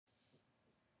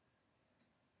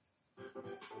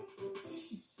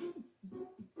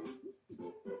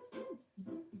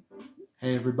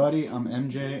Hey everybody, I'm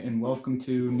MJ and welcome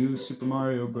to New Super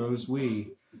Mario Bros.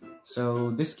 Wii.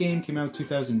 So this game came out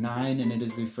 2009 and it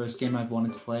is the first game I've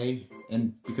wanted to play,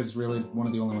 and because it's really one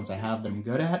of the only ones I have that I'm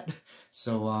good at.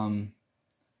 So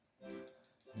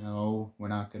no, we're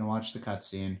not gonna watch the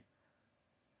cutscene.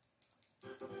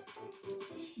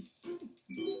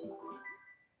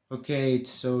 Okay,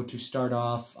 so to start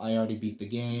off, I already beat the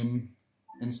game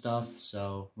and stuff,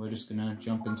 so we're just gonna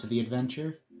jump into the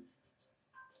adventure.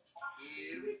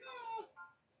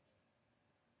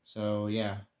 So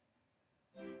yeah.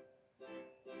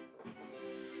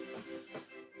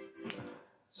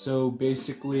 So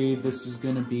basically, this is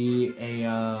gonna be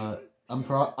a I'm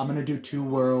gonna do two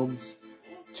worlds,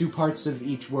 two parts of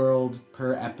each world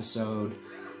per episode.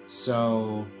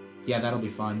 So yeah, that'll be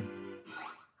fun.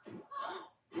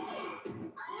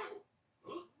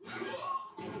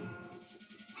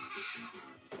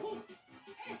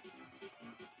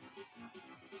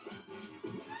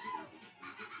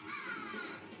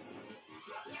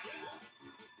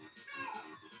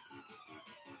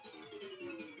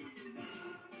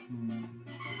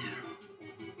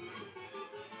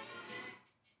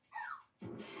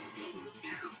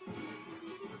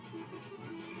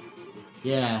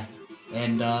 Yeah,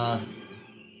 and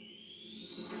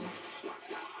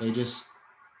they just...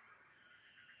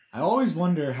 I always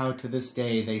wonder how to this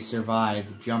day they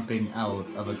survive jumping out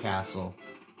of a castle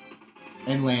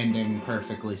and landing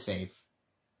perfectly safe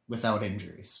without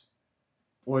injuries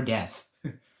or death.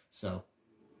 So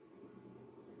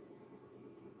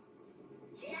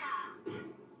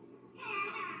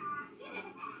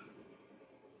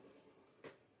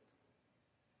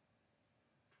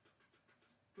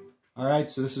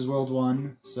alright, so this is World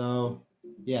 1, so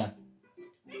yeah.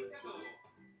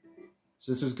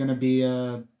 So this is gonna be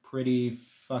a pretty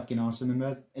fucking awesome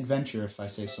adventure, if I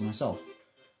say so myself.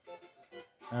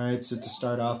 Alright, so to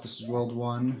start off, this is World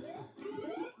 1.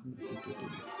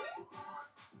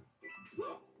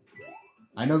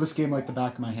 I know this game like the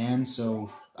back of my hand,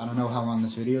 so I don't know how long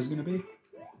this video is gonna be.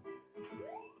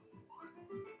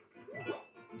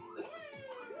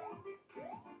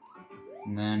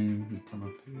 And then we come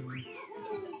up here.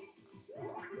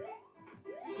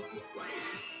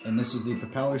 And this is the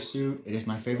propeller suit. It is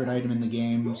my favorite item in the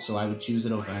game, so I would choose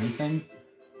it over anything.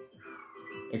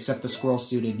 Except the squirrel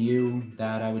suit in you,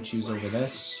 that I would choose over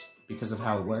this, because of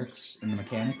how it works and the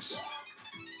mechanics.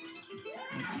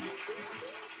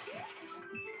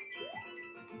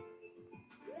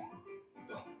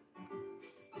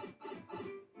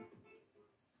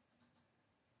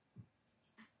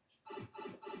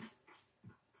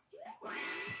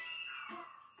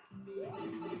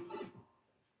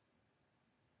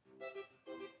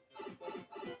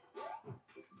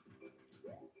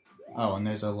 Oh, and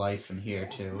there's a life in here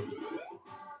too.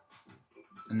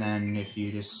 And then if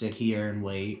you just sit here and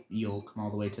wait, you'll come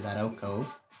all the way to that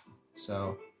alcove.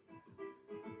 So,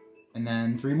 and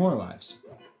then 3 more lives.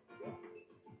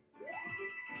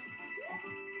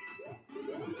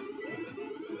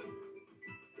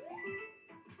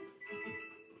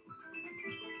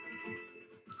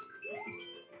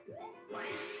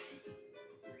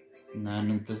 And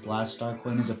then the last star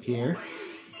coin is up here.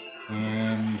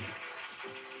 And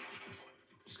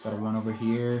just gotta run over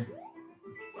here,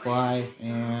 fly,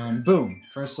 and boom!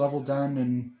 First level done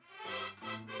in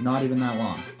not even that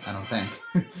long, I don't think.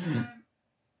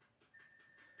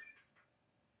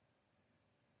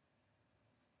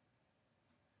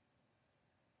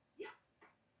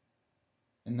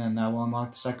 And then that will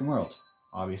unlock the second world,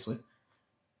 obviously.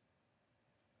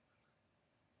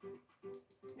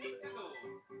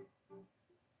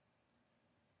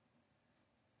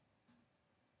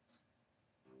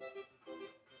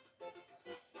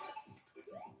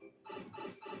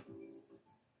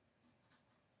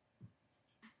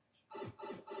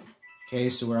 Okay,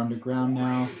 so we're underground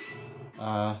now.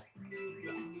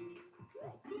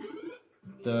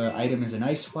 The item is an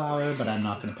ice flower, but I'm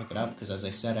not going to pick it up because, as I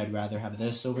said, I'd rather have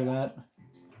this over that.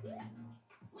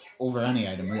 Over any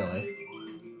item, really.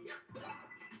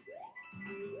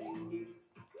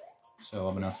 So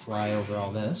I'm going to fly over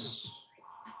all this.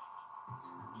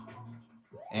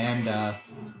 And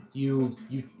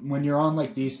when you're on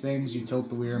like these things, you tilt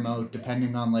the Wii remote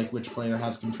depending on like which player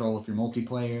has control. If you're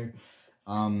multiplayer,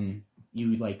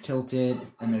 you like tilt it,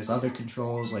 and there's other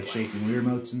controls like shaking Wii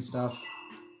remotes and stuff.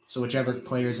 So whichever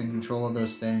player's in control of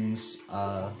those things,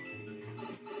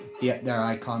 their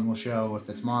icon will show. If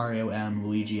it's Mario, M,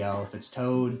 Luigi, L. If it's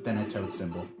Toad, then a Toad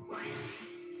symbol.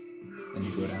 Then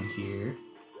you go down here.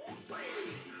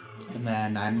 And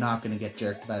then I'm not going to get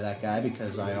jerked by that guy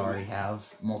because I already have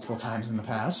multiple times in the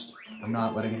past. I'm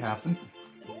not letting it happen.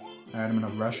 Alright, I'm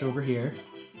going to rush over here.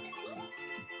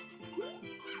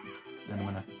 Then I'm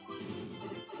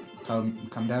going to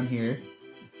come down here.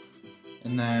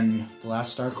 And then the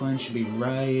last star coin should be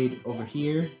right over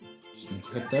here. Just need to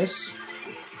hit this.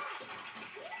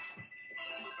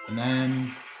 And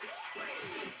then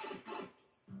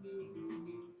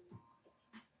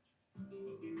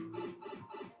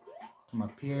come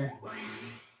up here.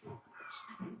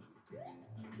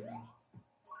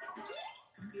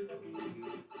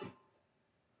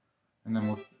 And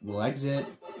then we'll exit.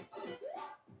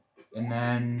 And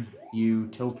then you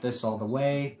tilt this all the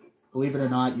way. Believe it or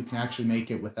not, you can actually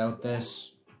make it without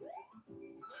this.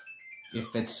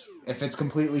 If it's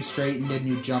completely straightened and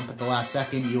you jump at the last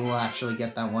second, you will actually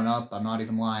get that one up. I'm not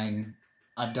even lying.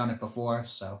 I've done it before,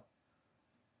 so.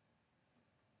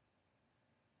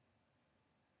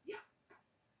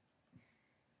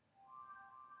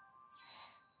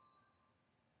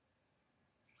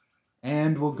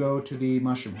 And we'll go to the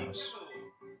Mushroom House.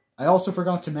 I also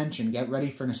forgot to mention, get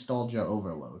ready for Nostalgia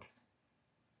Overload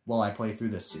while I play through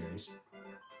this series.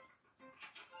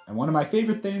 And one of my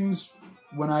favorite things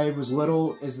when I was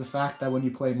little is the fact that when you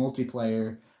play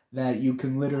multiplayer, that you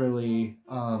can literally,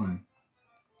 I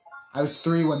was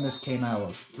 3 when this came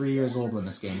out, 3 years old when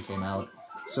this game came out,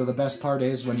 so the best part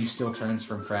is when you steal turns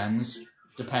from friends,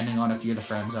 depending on if you're the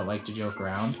friends that like to joke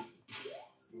around.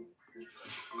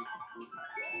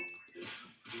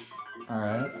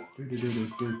 Alright.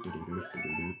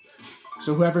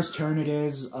 So whoever's turn it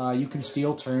is, you can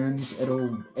steal turns.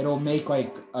 It'll make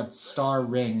like a star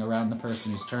ring around the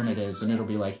person whose turn it is, and it'll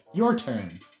be like, your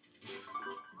turn.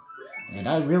 And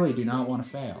I really do not want to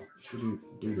fail.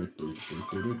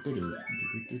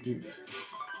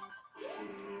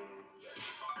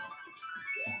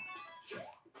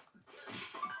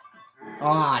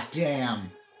 Ah,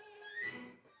 damn.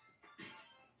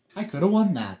 I could have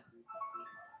won that.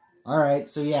 Alright,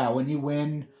 so yeah, when you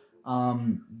win,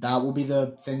 that will be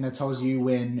the thing that tells you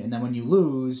win, and then when you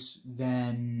lose,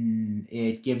 then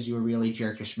it gives you a really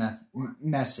jerkish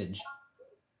message.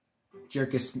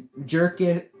 Jerkish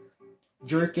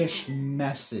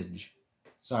message.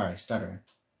 Sorry, stuttering.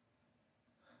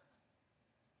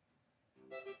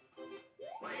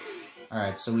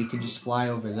 Alright, so we can just fly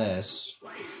over this.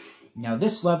 Now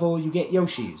this level, you get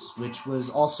Yoshis, which was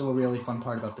also a really fun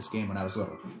part about this game when I was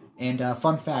little. And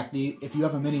fun fact, if you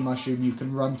have a mini mushroom, you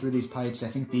can run through these pipes. I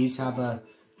think these have a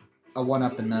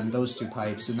 1-up in them, those 2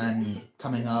 pipes, and then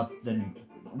coming up, then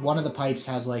one of the pipes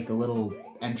has like a little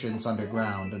entrance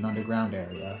underground, an underground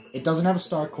area. It doesn't have a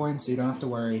star coin, so you don't have to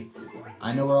worry.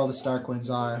 I know where all the star coins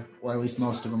are, or at least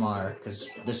most of them are, because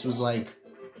this was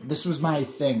my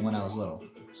thing when I was little,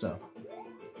 so.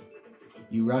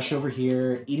 You rush over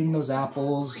here, eating those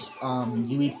apples,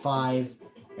 you eat 5,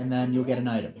 and then you'll get an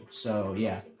item, so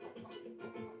yeah.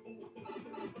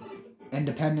 And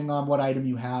depending on what item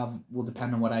you have, will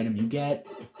depend on what item you get,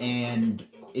 and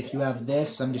if you have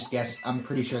this, I'm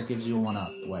pretty sure it gives you a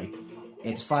 1-up, like,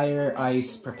 it's fire,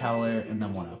 ice, propeller, and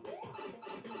then 1-up.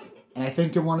 And I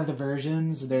think in one of the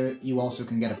versions, you also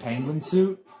can get a penguin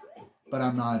suit, but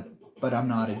I'm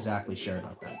not exactly sure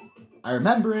about that. I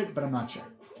remember it, but I'm not sure.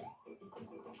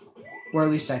 Or at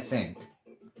least I think.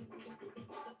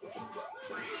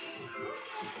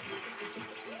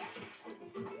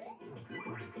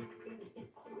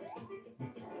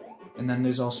 And then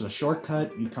there's also a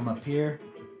shortcut. You come up here,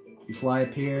 you fly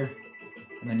up here,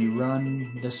 and then you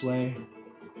run this way.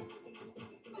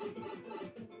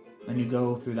 Then you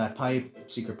go through that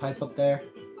secret pipe up there.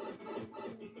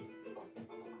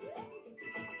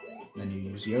 Then you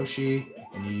use Yoshi,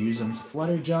 and you use them to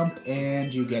flutter jump,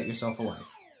 and you get yourself a life.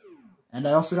 And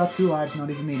I also got 2 lives, not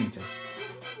even meaning to. This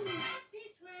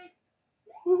way.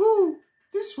 Woohoo!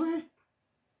 This way.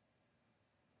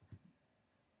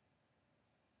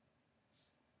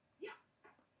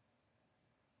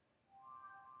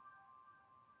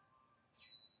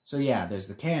 So yeah, there's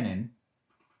the cannon.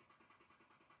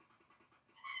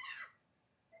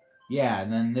 Yeah,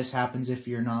 and then this happens if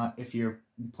you're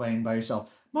playing by yourself.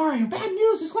 Mario, bad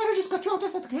news! This letter just got dropped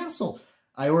off at the castle.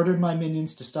 I ordered my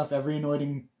minions to stuff every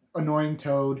annoying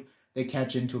toad they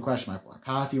catch into a question mark block.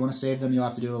 If you want to save them, you'll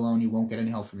have to do it alone. You won't get any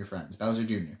help from your friends. Bowser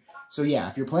Jr. So yeah,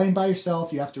 if you're playing by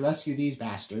yourself, you have to rescue these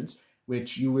bastards,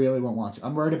 which you really won't want to.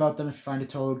 I'm worried about them. If you find a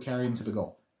toad, carry him to the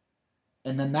goal.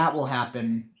 And then that will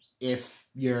happen if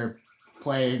you're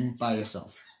playing by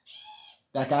yourself.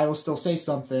 That guy will still say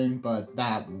something, but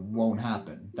that won't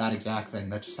happen. That exact thing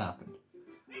that just happened.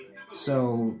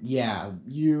 So, yeah,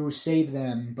 you save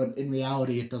them, but in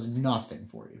reality, it does nothing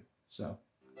for you. So,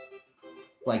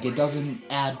 Like, it doesn't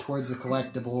add towards the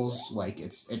collectibles. Like,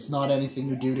 it's not anything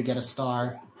you do to get a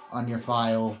star on your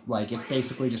file. Like, it's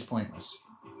basically just pointless.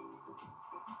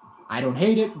 I don't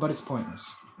hate it, but it's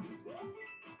pointless.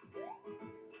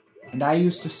 And I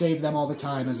used to save them all the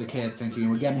time as a kid, thinking it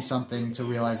would get me something to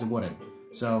realize it wouldn't.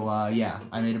 So, yeah,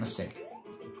 I made a mistake.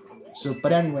 So,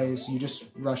 but anyways, you just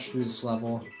rush through this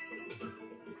level.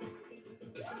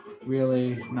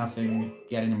 Really, nothing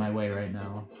getting in my way right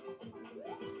now.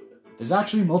 There's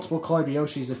actually multiple colored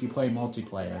Yoshis if you play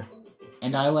multiplayer.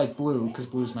 And I like blue, because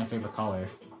blue's my favorite color.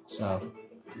 So...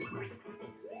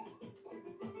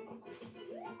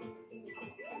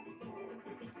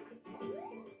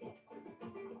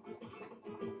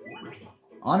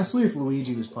 honestly, if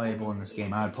Luigi was playable in this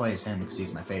game, I would play as him because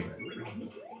he's my favorite.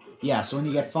 Yeah, so when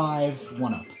you get 5,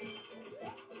 1-up.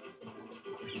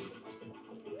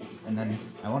 And then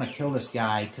I want to kill this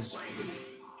guy because...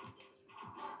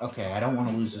 okay, I don't want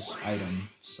to lose this item,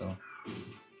 so...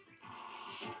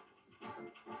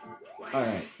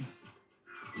 alright.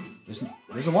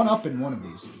 There's a 1-up in one of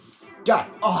these. Die!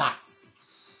 Ah!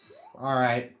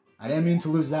 Alright. I didn't mean to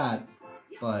lose that,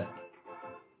 but...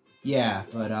 yeah,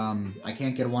 but, I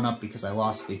can't get a 1-up because I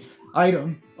lost the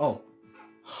item. Oh.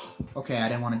 Okay, I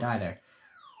didn't want to die there.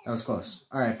 That was close.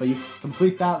 Alright, but you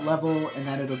complete that level, and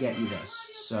then it'll get you this.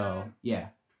 So, yeah.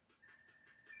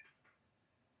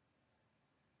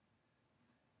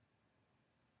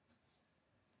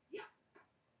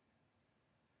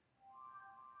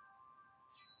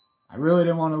 I really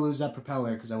didn't want to lose that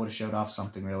propeller because I would have showed off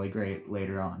something really great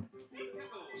later on.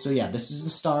 So yeah, this is the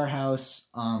Star House.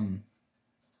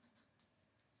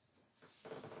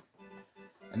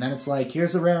 And then it's like,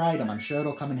 here's a rare item. I'm sure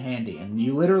it'll come in handy. And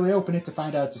you literally open it to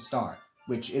find out it's a star.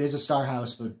 Which, it is a Star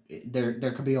House, but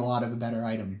there could be a lot of a better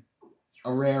item.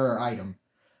 A rarer item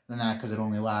than that because it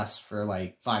only lasts for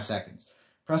like 5 seconds.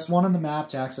 Press 1 on the map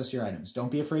to access your items.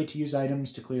 Don't be afraid to use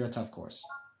items to clear a tough course.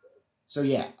 So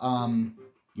yeah,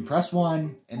 you press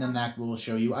 1, and then that will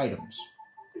show you items.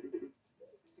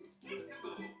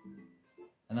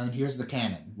 And then here's the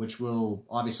cannon, which will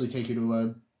obviously take you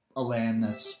to a land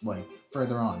that's, like,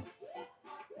 further on.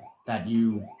 That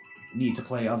you need to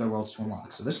play other worlds to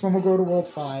unlock. So this one will go to World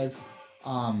 5.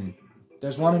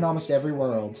 There's one in almost every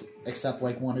world, except,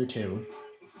 like, 1 or 2.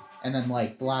 And then,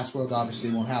 like, the last world obviously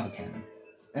won't have a cannon.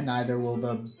 And neither will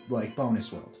the, like,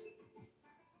 bonus world.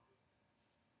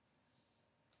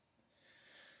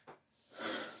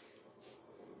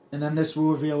 And then this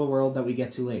will reveal a world that we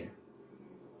get to later.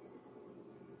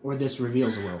 Or this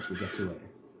reveals a world we get to later.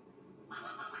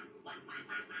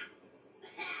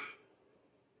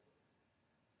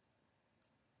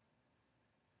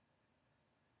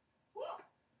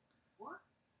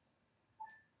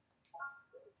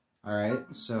 Alright,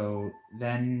 so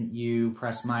then you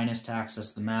press minus to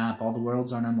access the map. All the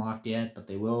worlds aren't unlocked yet, but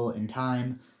they will in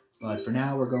time. But for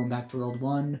now, we're going back to World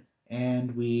 1,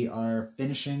 and we are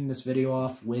finishing this video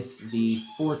off with the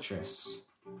fortress.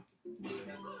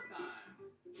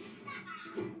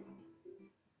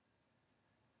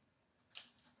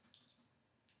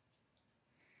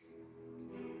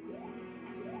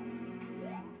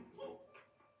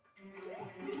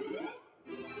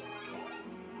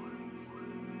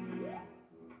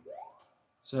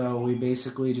 So we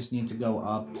basically just need to go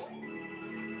up,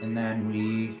 and then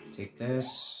we take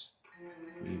this,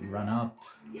 we run up.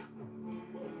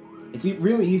 It's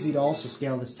really easy to also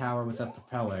scale this tower with a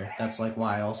propeller. That's like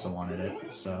why I also wanted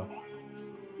it, so.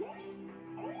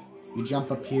 We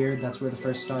jump up here, that's where the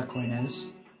first star coin is.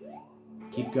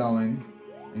 Keep going,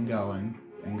 and going,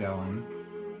 and going.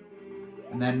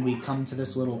 And then we come to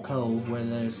this little cove where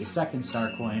there's the second star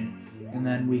coin, and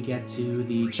then we get to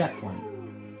the checkpoint.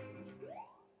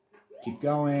 Keep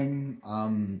going.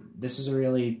 This is a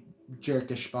really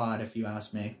jerkish spot, if you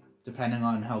ask me, depending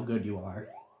on how good you are.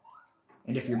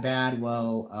 And if you're bad,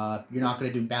 well, you're not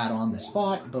going to do bad on the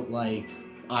spot, but, like,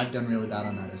 I've done really bad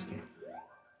on that as a kid.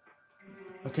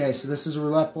 Okay, so this is a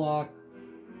roulette block.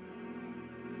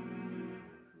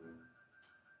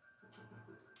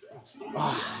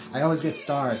 Ah, I always get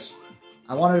stars.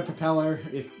 I wanted a propeller,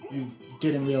 if you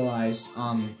didn't realize.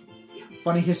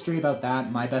 Funny history about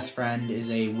that, my best friend is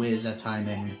a whiz at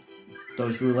timing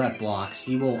those roulette blocks.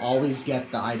 He will always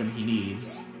get the item he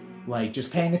needs. Like,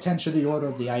 just paying attention to the order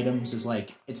of the items is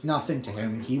like, it's nothing to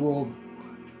him.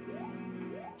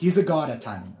 He's a god at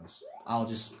timing those. I'll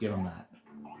just give him that.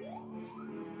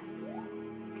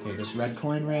 Okay, this red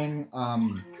coin ring,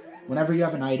 whenever you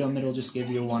have an item, it'll just give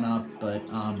you a 1-up, but,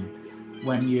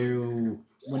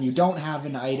 when you don't have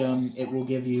an item, it will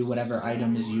give you whatever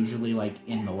item is usually, like,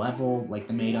 in the level, like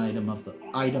the main item of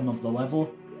the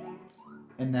level.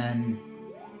 And then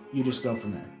you just go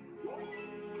from there.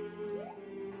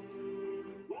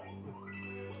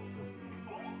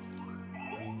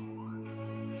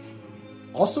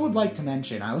 Also would like to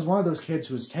mention, I was one of those kids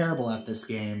who was terrible at this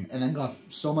game and then got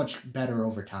so much better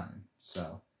over time.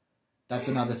 So, that's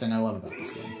another thing I love about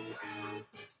this game.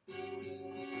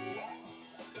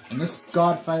 And this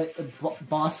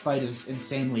boss fight is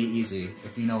insanely easy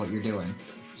if you know what you're doing.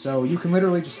 So you can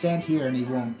literally just stand here and he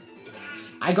won't...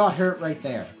 I got hurt right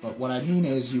there, but what I mean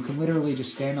is you can literally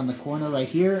just stand on the corner right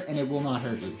here and it will not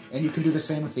hurt you. And you can do the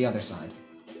same with the other side.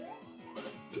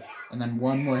 And then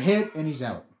one more hit and he's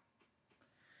out.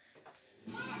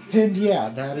 And yeah,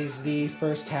 that is the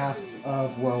first half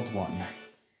of World 1.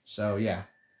 So yeah.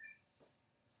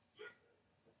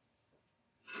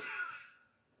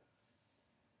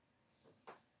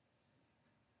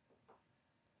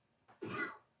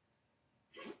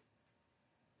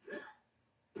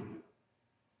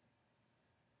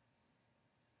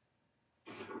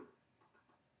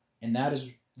 And that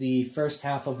is the first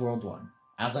half of World 1,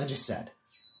 as I just said.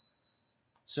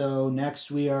 So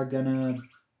next we are gonna...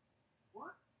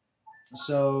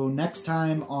 So next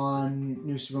time on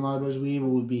New Super Mario Bros. Wii,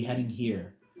 we'll be heading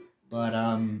here. But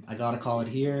I gotta call it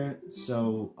here,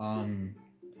 so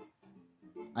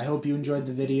I hope you enjoyed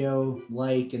the video,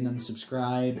 like, and then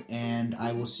subscribe, and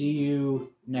I will see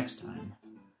you next time.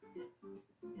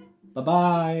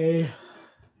 Bye-bye!